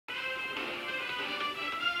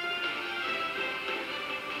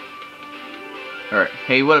Alright,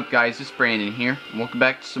 hey, what up guys, it's Brandon here, and welcome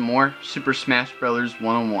back to some more Super Smash Bros.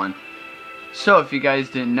 101. So, if you guys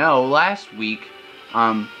didn't know, last week,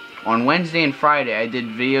 on Wednesday and Friday, I did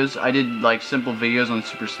like simple videos on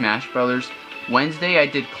Super Smash Bros. Wednesday, I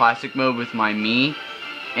did Classic Mode with my Mii,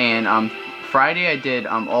 and Friday, I did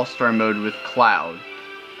All-Star Mode with Cloud.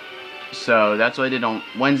 So, that's what I did on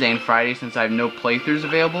Wednesday and Friday, since I have no playthroughs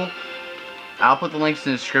available. I'll put the links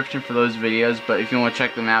in the description for those videos, but if you want to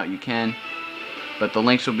check them out, you can. But the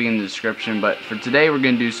links will be in the description. But for today, we're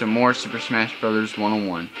going to do some more Super Smash Bros.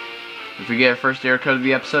 101. If we get a first error code of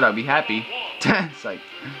the episode, I'll be happy. It's like,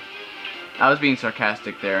 I was being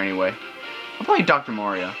sarcastic there anyway. I'll play Dr.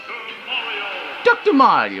 Mario. Dr.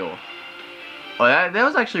 Mario! Oh, that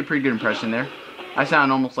was actually a pretty good impression there. I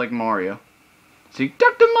sound almost like Mario. See,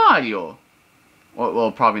 Dr. Mario!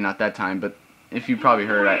 Well, probably not that time, but if you probably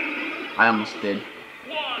heard, I almost did.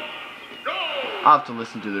 I'll have to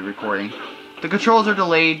listen to the recording. The controls are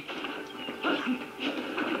delayed.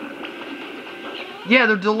 Yeah,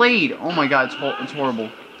 they're delayed. Oh my god, it's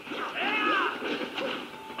horrible.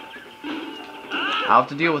 I'll have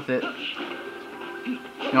to deal with it.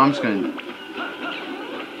 No, I'm just gonna...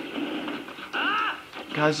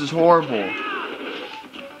 Guys, this is horrible.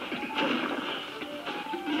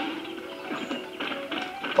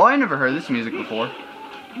 Oh, I never heard this music before.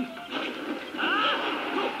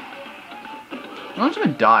 I'm just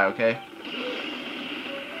gonna die, okay?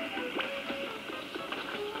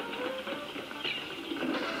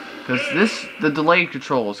 Because the delayed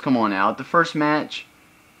controls, come on now. The first match,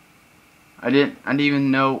 I didn't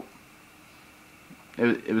even know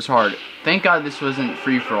it was hard. Thank God this wasn't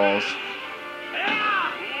free-for-alls.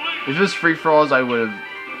 If it was free-for-alls, I would have,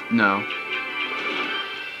 no.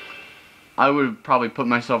 I would have probably put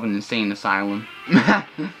myself in an insane asylum. So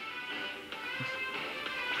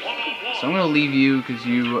I'm gonna leave you because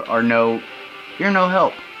you're no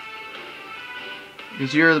help.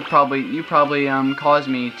 Because you probably caused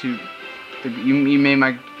me to, you made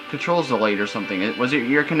my controls delayed or something. Was it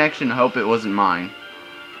your connection? I hope it wasn't mine.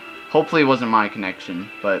 Hopefully it wasn't my connection,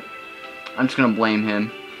 but I'm just gonna blame him.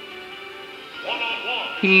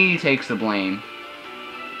 He takes the blame.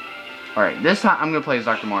 Alright, this time I'm gonna play as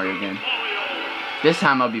Dr. Mario again. This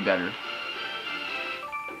time I'll be better.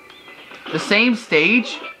 The same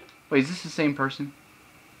stage? Wait, is this the same person?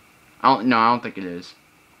 No, I don't think it is.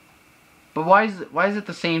 But why is it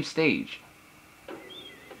the same stage?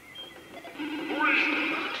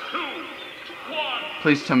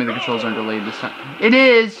 Please tell me the controls aren't delayed this time. It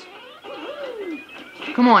is!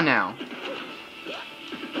 Come on now.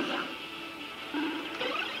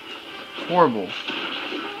 It's horrible.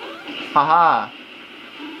 Haha.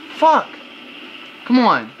 Fuck! Come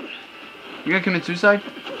on. You gonna commit suicide?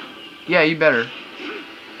 Yeah, you better.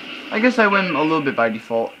 I guess I win a little bit by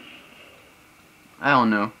default. I don't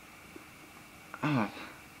know. Oh,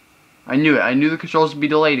 I knew it. I knew the controls would be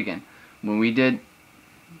delayed again. When we did...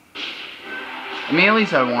 I mean, at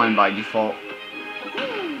least I won by default.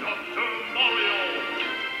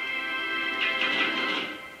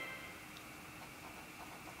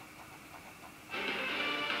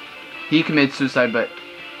 He committed suicide, but...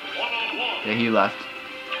 yeah, he left.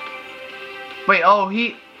 Wait, oh,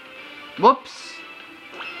 he... Whoops!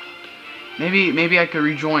 Maybe I could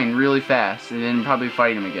rejoin really fast and then probably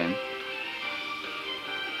fight him again.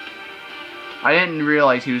 I didn't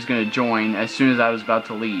realize he was going to join as soon as I was about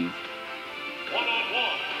to leave.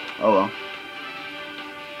 Oh well.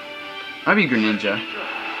 I'll be Greninja.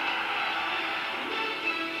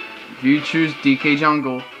 If you choose DK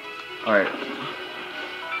Jungle. Alright.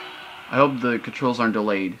 I hope the controls aren't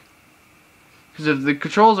delayed. Because if the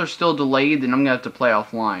controls are still delayed, then I'm going to have to play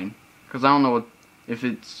offline. Because I don't know if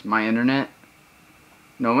it's my internet.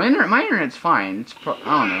 No, my internet's fine.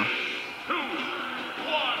 I don't know.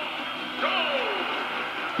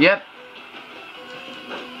 Yep.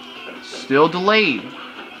 Still delayed.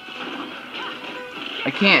 I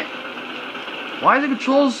can't. Why are the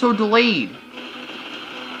controls so delayed?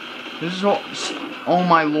 This is all... oh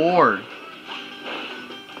my lord.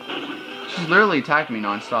 She's literally attacking me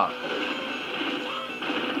non-stop.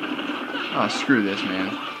 Oh, screw this,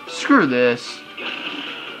 man. Screw this.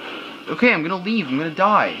 Okay, I'm gonna leave. I'm gonna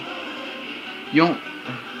die. You don't...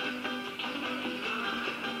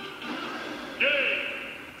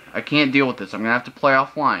 I can't deal with this. I'm gonna have to play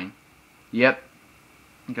offline. Yep.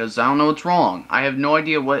 Because I don't know what's wrong. I have no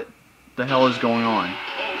idea what the hell is going on.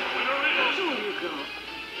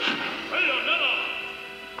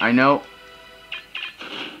 I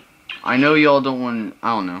know y'all don't want...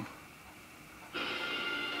 I don't know.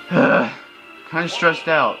 Kind of stressed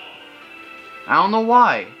out. I don't know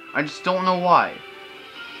why. I just don't know why.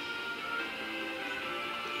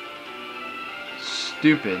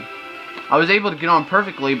 stupid. I was able to get on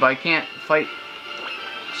perfectly, but I can't fight.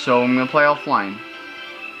 So I'm gonna play offline.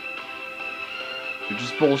 Which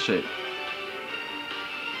is bullshit.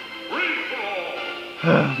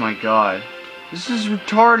 Oh my god. This is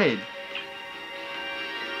retarded.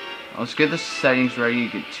 Let's get the settings ready.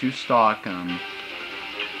 Get 2 stock.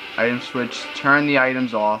 Item switch. Turn the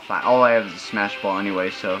items off. All I have is a smash ball anyway,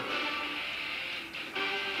 so.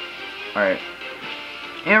 Alright.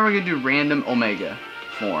 And we're gonna do random Omega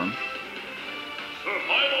form.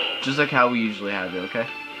 Just like how we usually have it, okay?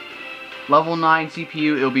 Level 9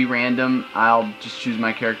 CPU, it'll be random. I'll just choose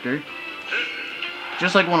my character.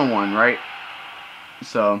 Just like 101, right?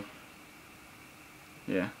 So,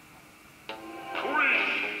 yeah.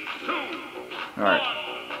 Alright.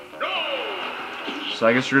 So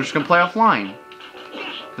I guess we're just gonna play offline.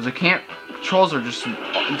 Because I can't, controls are just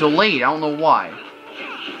delayed, I don't know why.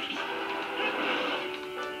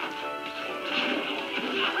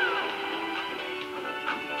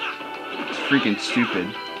 It's freaking stupid.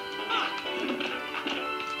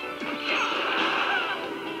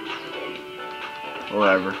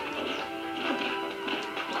 Whatever.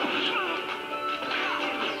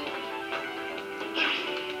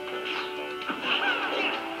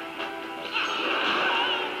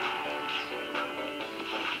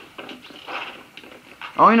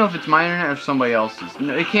 I don't know if it's my internet or somebody else's.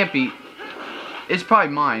 No, it can't be. It's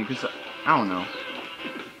probably mine, because I don't know.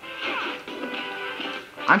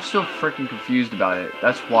 I'm still freaking confused about it.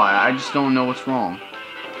 That's why. I just don't know what's wrong.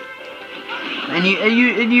 And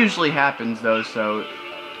it usually happens, though, so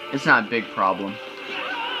it's not a big problem.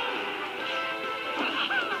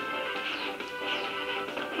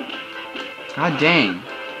 God dang.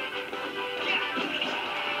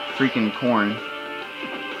 Freaking corn.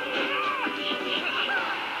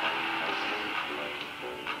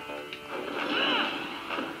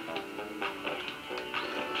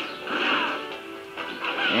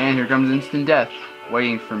 And here comes instant death,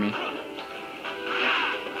 waiting for me.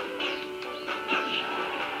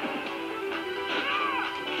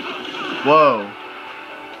 Whoa.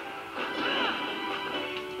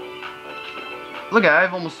 Look, I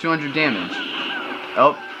have almost 200 damage.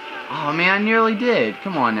 Oh. Oh man, I nearly did.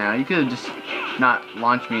 Come on now, you could have just not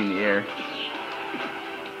launched me in the air.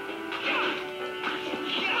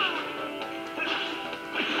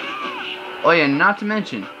 Oh yeah, not to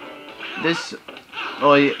mention this.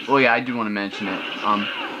 Oh yeah, I do want to mention it.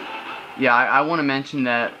 Yeah, I want to mention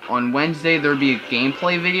that on Wednesday there'll be a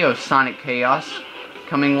gameplay video of Sonic Chaos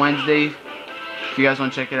coming Wednesday. If you guys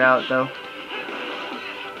want to check it out, though,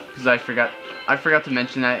 because I forgot to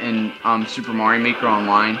mention that in Super Mario Maker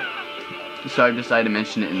Online, so I decided to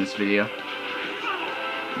mention it in this video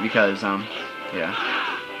because yeah.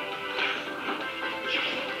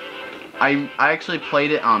 I actually played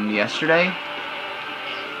it yesterday.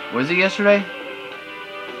 Was it yesterday?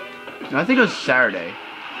 No, I think it was Saturday.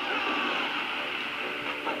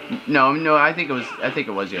 No, I think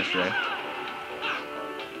it was yesterday.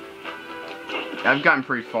 I've gotten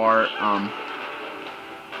pretty far.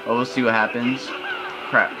 Well, we'll see what happens.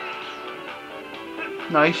 Crap.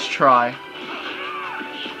 Nice try.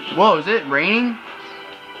 Whoa, is it raining?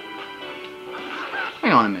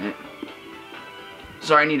 Hang on a minute.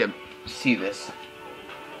 Sorry, I need to see this.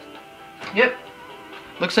 Yep.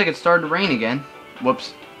 Looks like it started to rain again.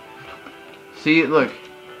 Whoops. See, look.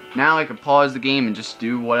 Now I can pause the game and just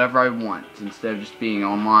do whatever I want instead of just being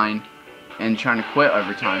online and trying to quit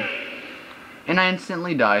every time. And I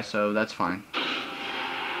instantly die, so that's fine.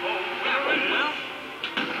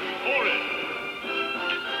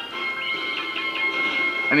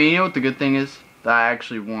 I mean, you know what the good thing is? That I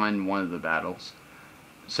actually won one of the battles.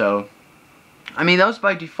 So, I mean, that was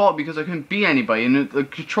by default because I couldn't beat anybody and the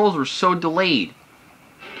controls were so delayed.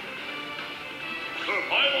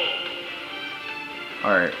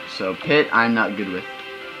 Alright, so Pit, I'm not good with.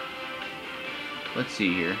 Let's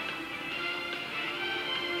see here.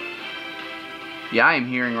 Yeah, I am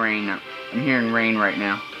hearing rain. I'm hearing rain right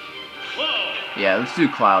now. Yeah, let's do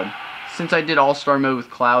Cloud. Since I did All-Star mode with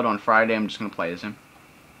Cloud on Friday, I'm just going to play as him.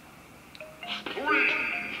 3,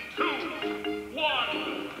 2,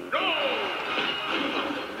 1, go!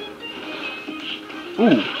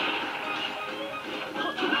 Ooh.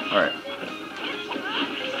 Alright.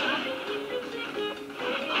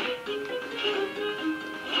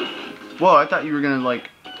 Whoa, I thought you were going to, like,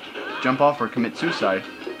 jump off or commit suicide.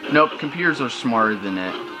 Nope, computers are smarter than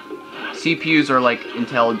that. CPUs are like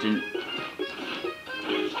intelligent,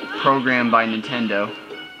 programmed by Nintendo.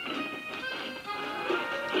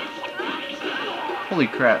 Holy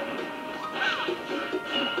crap.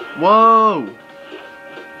 Whoa!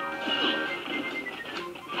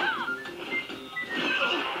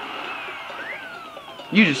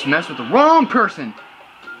 You just messed with the wrong person.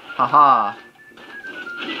 Haha.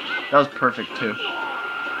 That was perfect too.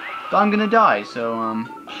 But I'm gonna die, so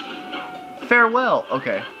farewell.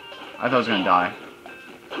 Okay. I thought I was gonna die.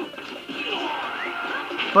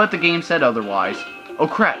 But the game said otherwise. Oh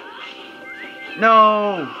crap.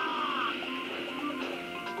 No.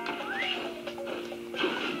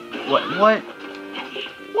 What?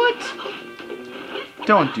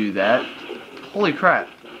 Don't do that. Holy crap.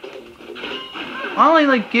 I only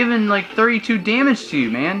like given like 32 damage to you,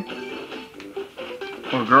 man.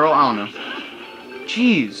 Or girl, I don't know.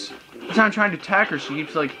 Jeez. Every time I'm trying to attack her, she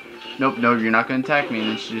keeps like, nope, no, you're not gonna attack me, and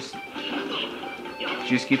then she just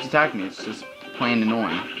keeps attacking me. It's just plain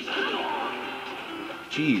annoying.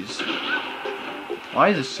 Jeez. Why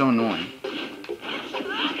is this so annoying?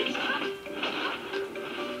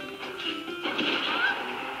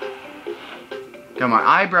 God, my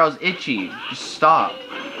eyebrows itchy. Just stop.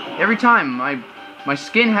 Every time, my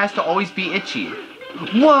skin has to always be itchy.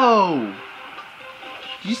 Whoa!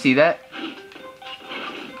 Did you see that?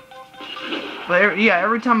 But yeah,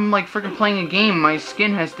 every time I'm like freaking playing a game, my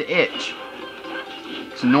skin has to itch.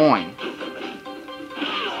 It's annoying.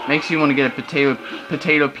 Makes you want to get a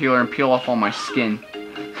potato peeler and peel off all my skin.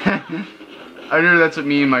 I know that's what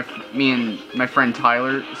me and my friend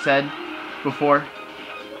Tyler said before.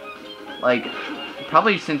 Like,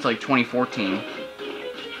 probably since like 2014.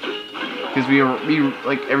 Because we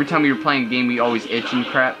like every time we were playing a game, we always itch and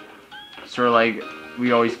crap. So like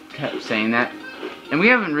we always kept saying that, and we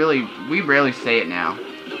rarely say it now,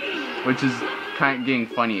 which is kind of getting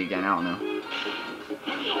funny again. I don't know.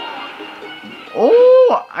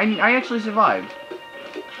 Oh, I actually survived.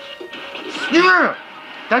 Yeah,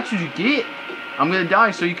 that's what you get. I'm gonna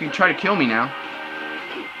die, so you can try to kill me now.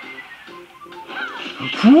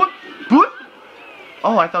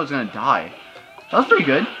 Oh, I thought I was gonna die. That was pretty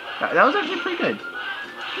good. That was actually pretty good.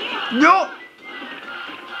 No!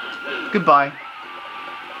 Goodbye.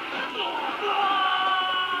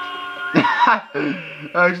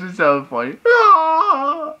 Actually sounds funny.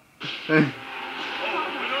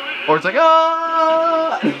 Or it's like,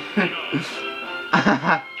 ah!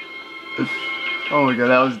 Oh my god,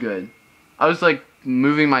 that was good. I was like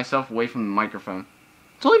moving myself away from the microphone.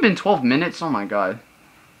 It's only been 12 minutes? Oh my god.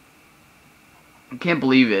 I can't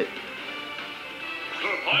believe it.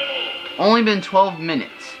 Only been 12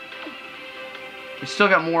 minutes. We still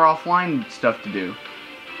got more offline stuff to do.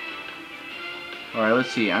 Alright,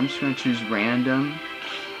 let's see. I'm just going to choose random.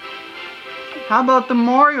 How about the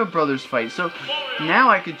Mario Brothers fight? So now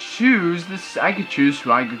I could choose this. I could choose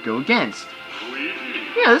who I could go against.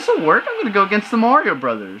 Yeah, this will work. I'm going to go against the Mario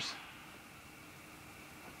Brothers.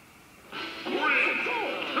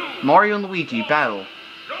 Mario and Luigi battle.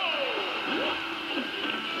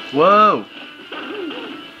 Whoa.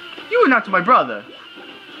 You were not to my brother.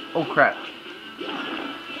 Oh crap.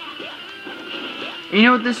 You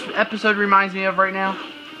know what this episode reminds me of right now?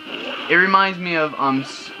 It reminds me of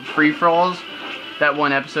Free For Alls. That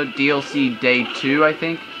one episode, DLC Day 2, I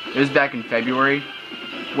think. It was back in February.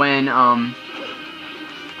 When I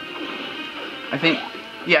think,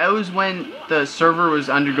 yeah, it was when the server was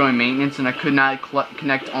undergoing maintenance and I could not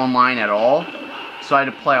connect online at all. So I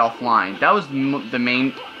had to play offline. That was the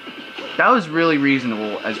main. That was really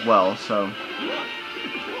reasonable as well, so.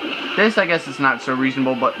 This, I guess, is not so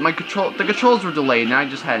reasonable, but the controls were delayed, and I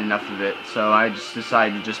just had enough of it, so I just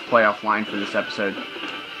decided to just play offline for this episode.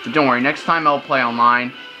 But don't worry, next time I'll play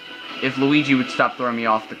online, if Luigi would stop throwing me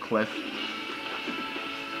off the cliff.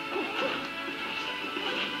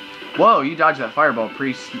 Whoa, you dodged that fireball,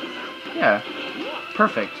 priest. Yeah,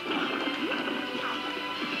 perfect.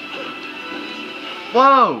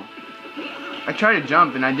 Whoa! I tried to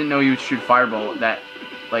jump and I didn't know you would shoot fireball at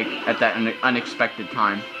that unexpected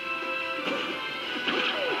time.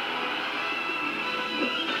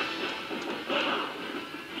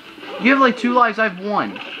 You have like 2 lives, I have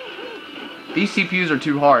 1. These CPUs are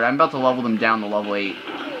too hard. I'm about to level them down to level 8.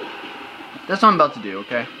 That's what I'm about to do,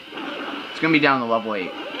 okay? It's gonna be down to level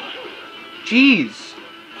 8. Jeez!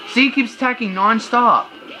 See, it keeps attacking non-stop.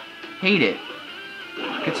 Hate it.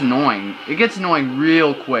 It gets annoying. It gets annoying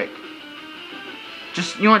real quick.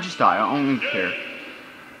 Just, you know what, just die. I don't even care.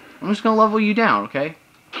 I'm just gonna level you down, okay?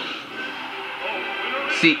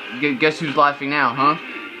 See, guess who's laughing now, huh?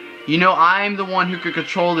 You know, I'm the one who could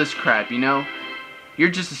control this crap, you know?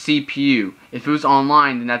 You're just a CPU. If it was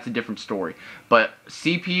online, then that's a different story. But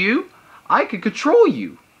CPU, I could control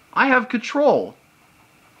you. I have control.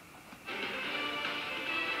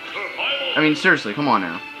 I mean, seriously, come on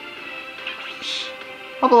now.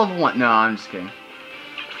 How about level 1? No, I'm just kidding.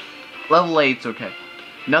 Level 8's okay.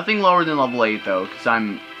 Nothing lower than level 8 though, because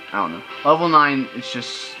I'm I don't know. Level 9, it's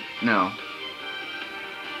just, no.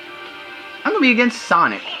 I'm gonna be against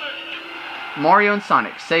Sonic. Mario and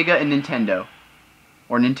Sonic. Sega and Nintendo.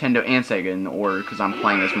 Or Nintendo and Sega in the order, because I'm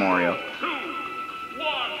playing as Mario. 2,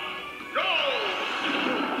 1, go!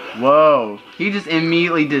 Whoa. He just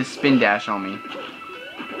immediately did a spin dash on me.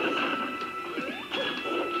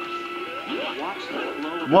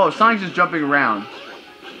 Whoa, Sonic's just jumping around.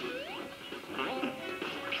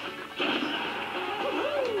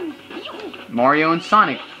 Mario and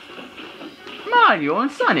Sonic. Mario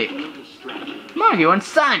and Sonic. Mario and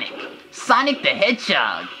Sonic. Sonic the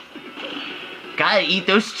Hedgehog. Gotta eat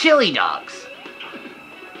those chili dogs.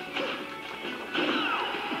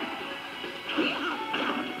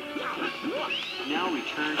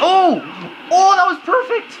 Oh! Oh, that was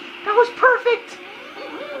perfect! That was perfect!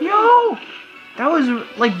 Yo! That was,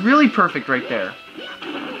 like, really perfect right there.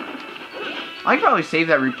 I could probably save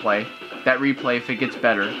that replay. That replay if it gets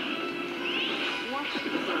better.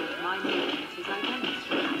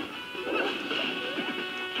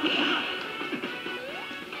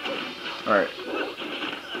 Alright.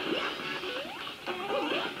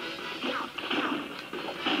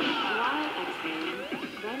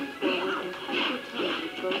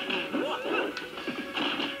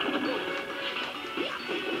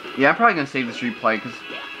 Yeah, I'm probably gonna save this replay because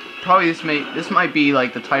probably this might be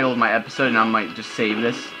like the title of my episode, and I might just save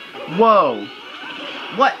this. Whoa!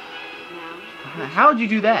 What? How did you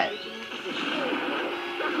do that?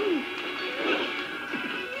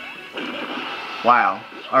 Wow.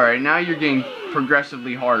 Alright, now you're getting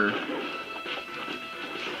progressively harder.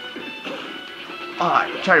 Ah,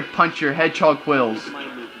 try to punch your hedgehog quills.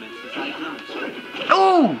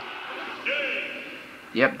 Oh!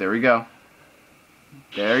 Yep, there we go.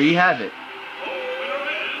 There you have it.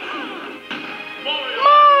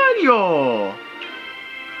 Mario!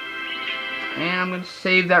 And I'm going to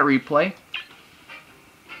save that replay.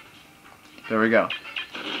 There we go.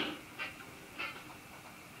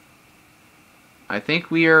 I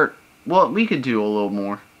think we are... Well, we could do a little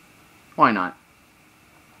more. Why not?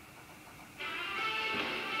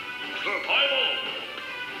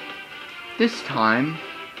 This time,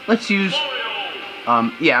 let's use...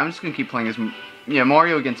 yeah, I'm just going to keep playing as... Yeah,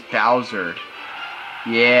 Mario against Bowser.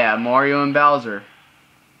 Yeah, Mario and Bowser.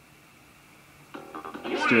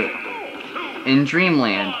 Let's do it. In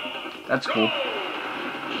Dreamland. That's cool.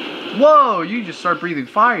 Whoa, you just start breathing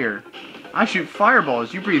fire. I shoot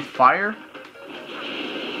fireballs. You breathe fire?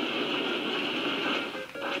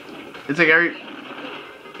 It's like every...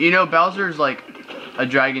 You know, Bowser's like a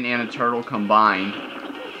dragon and a turtle combined.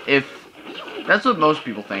 If... That's what most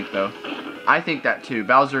people think, though. I think that too.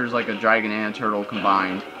 Bowser is like a dragon and a turtle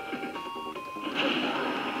combined.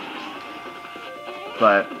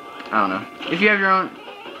 But, I don't know. If you have your own...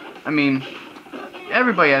 I mean,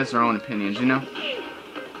 everybody has their own opinions, you know?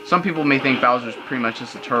 Some people may think Bowser's pretty much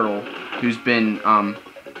just a turtle who's been,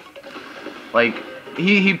 like,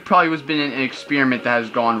 he probably was been in an experiment that has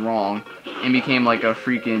gone wrong and became like a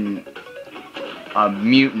freaking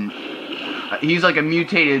mutant. He's like a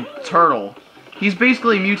mutated turtle. He's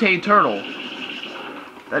basically a mutated turtle.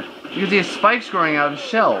 Because he has spikes growing out of his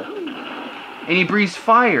shell. And he breathes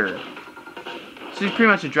fire. So he's pretty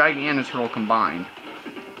much a dragon and a turtle combined.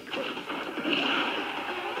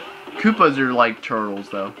 Koopas are like turtles,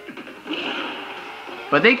 though.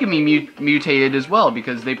 But they can be mutated as well,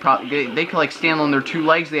 because they can like stand on their two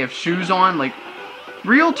legs. They have shoes on. Like,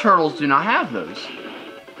 real turtles do not have those.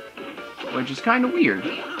 Which is kind of weird.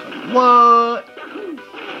 What?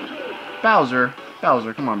 Bowser,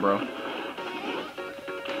 come on, bro.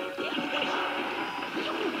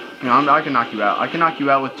 You know, I can knock you out. I can knock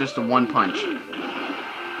you out with just a one punch.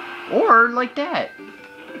 Or like that.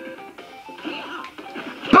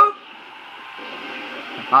 Boom!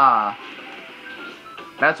 Ah.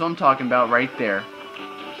 That's what I'm talking about right there.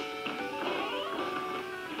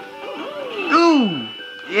 Ooh!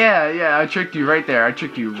 Yeah, I tricked you right there. I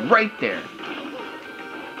tricked you right there.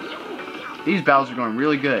 These battles are going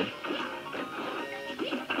really good.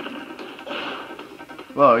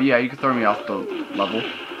 Whoa, yeah, you can throw me off the level.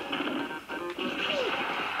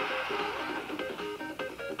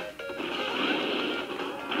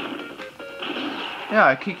 Yeah,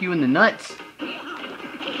 I kick you in the nuts.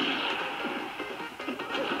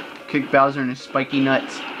 Kick Bowser in his spiky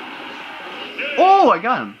nuts. Oh, I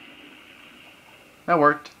got him. That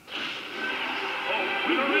worked.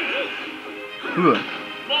 Ooh.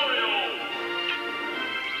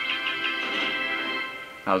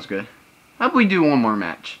 That was good. How about we do one more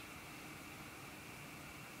match?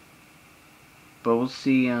 But we'll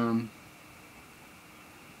see, I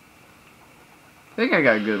think I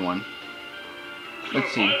got a good one.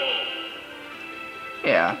 Let's see.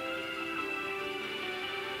 Yeah.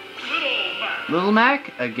 Little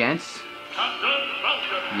Mac against...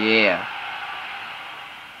 Yeah.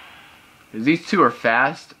 'Cause these two are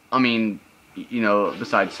fast. I mean, you know,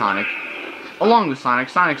 besides Sonic. Along with Sonic.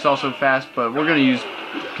 Sonic's also fast, but we're gonna use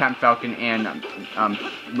Captain Falcon and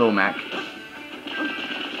Little Mac.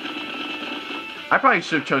 I probably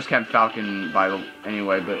should have chose Captain Falcon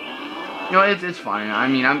anyway, but you know, it's fine. I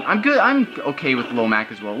mean, I'm good. I'm okay with Little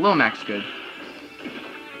Mac as well. Little Mac's good,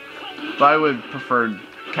 but I would have preferred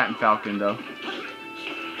Captain Falcon though,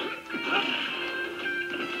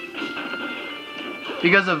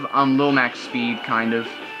 because of Little Mac's speed, kind of.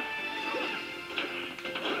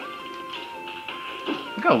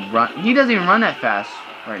 Go run. He doesn't even run that fast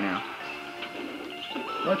right now.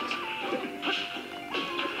 What?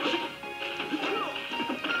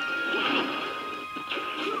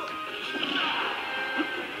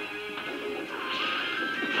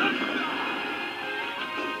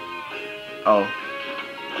 Oh.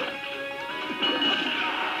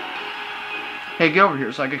 Hey, get over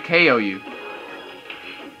here so I can KO you.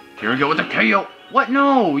 Here we go with the KO. What?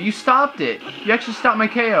 No, you stopped it. You actually stopped my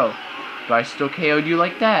KO. But I still KO'd you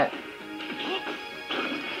like that.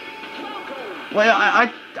 Well,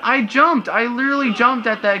 I jumped. I literally jumped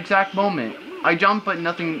at that exact moment. I jumped, but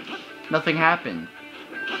nothing happened.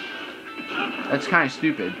 That's kind of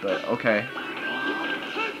stupid, but okay.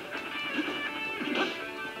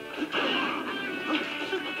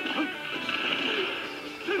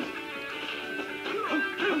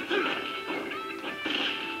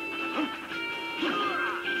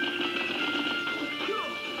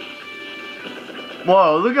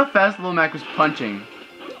 Whoa, look how fast Little Mac was punching.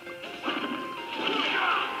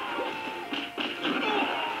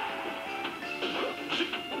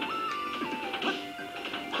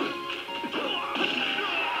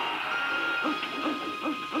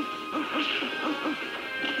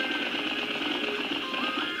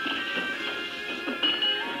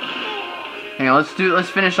 Hang on, let's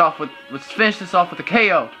finish this off with a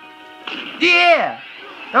KO. Yeah!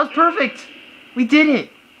 That was perfect! We did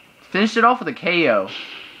it! Finished it off with a KO.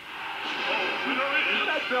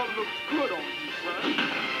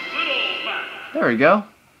 There we go.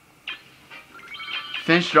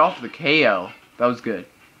 Finished it off with a KO. That was good.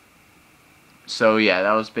 So yeah,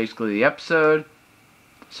 that was basically the episode.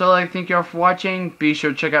 So I'd like to thank y'all for watching. Be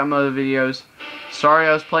sure to check out my other videos. Sorry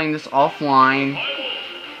I was playing this offline.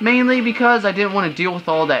 Mainly because I didn't want to deal with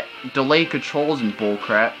all that delayed controls and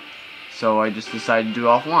bullcrap. So I just decided to do it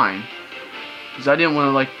offline. Because I didn't want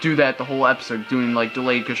to, like, do that the whole episode, doing, like,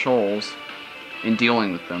 delayed controls and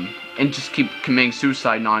dealing with them. And just keep committing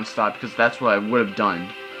suicide non-stop, because that's what I would have done.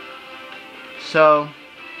 So,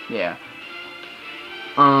 yeah.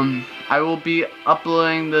 I will be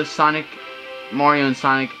uploading the Mario and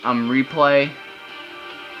Sonic, replay.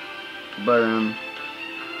 But,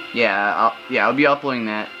 yeah, I'll be uploading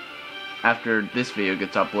that after this video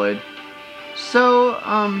gets uploaded. So,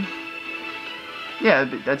 yeah,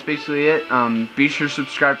 that's basically it. Be sure to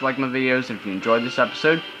subscribe to like my videos, and if you enjoyed this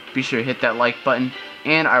episode, be sure to hit that like button,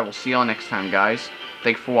 and I will see y'all next time, guys.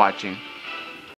 Thanks for watching.